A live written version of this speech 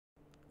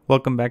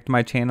Welcome back to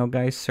my channel,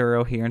 guys.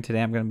 Serroh here, and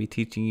today I'm going to be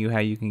teaching you how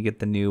you can get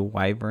the new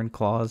Wyvern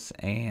claws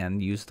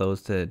and use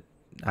those to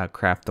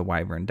craft the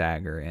Wyvern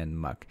Dagger in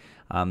Muck.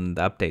 The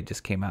update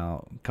just came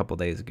out a couple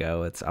days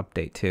ago. It's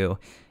update 2,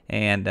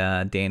 and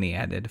Dani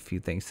added a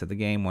few things to the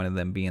game, one of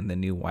them being the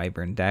new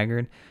Wyvern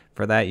Dagger.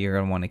 For that, you're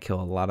going to want to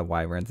kill a lot of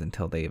wyverns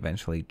until they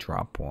eventually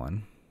drop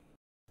one.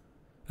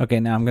 Okay,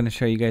 now I'm going to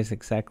show you guys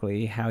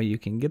exactly how you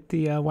can get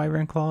the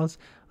Wyvern claws.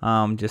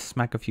 Just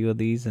smack a few of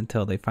these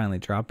until they finally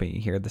drop and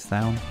you hear the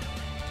sound.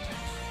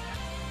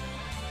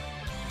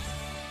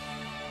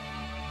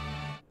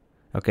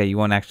 Okay, you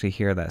won't actually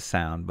hear that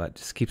sound, but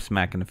just keep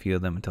smacking a few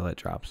of them until it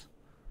drops.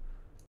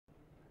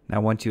 Now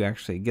once you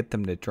actually get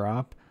them to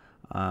drop,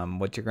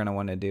 what you're going to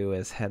want to do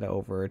is head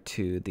over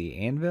to the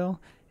anvil,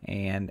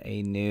 and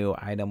a new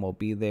item will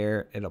be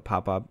there. It'll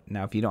pop up.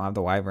 Now if you don't have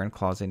the Wyvern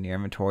claws in your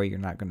inventory, you're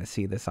not going to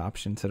see this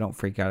option, so don't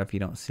freak out if you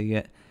don't see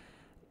it.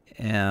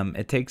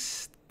 It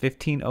takes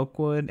 15 oak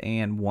wood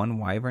and 1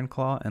 wyvern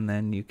claw, and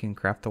then you can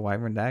craft the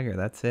Wyvern Dagger.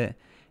 That's it.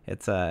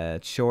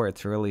 It's short,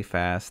 it's really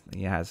fast,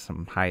 it has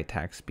some high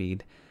attack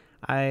speed.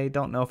 I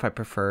don't know if I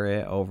prefer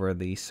it over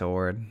the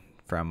sword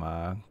from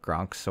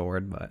Gronk's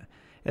sword, but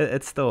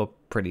it's still a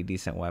pretty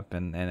decent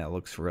weapon and it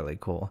looks really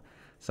cool.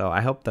 So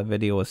I hope the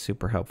video was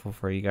super helpful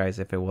for you guys.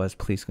 If it was,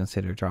 please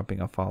consider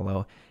dropping a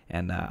follow,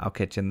 and I'll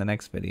catch you in the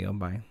next video.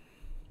 Bye.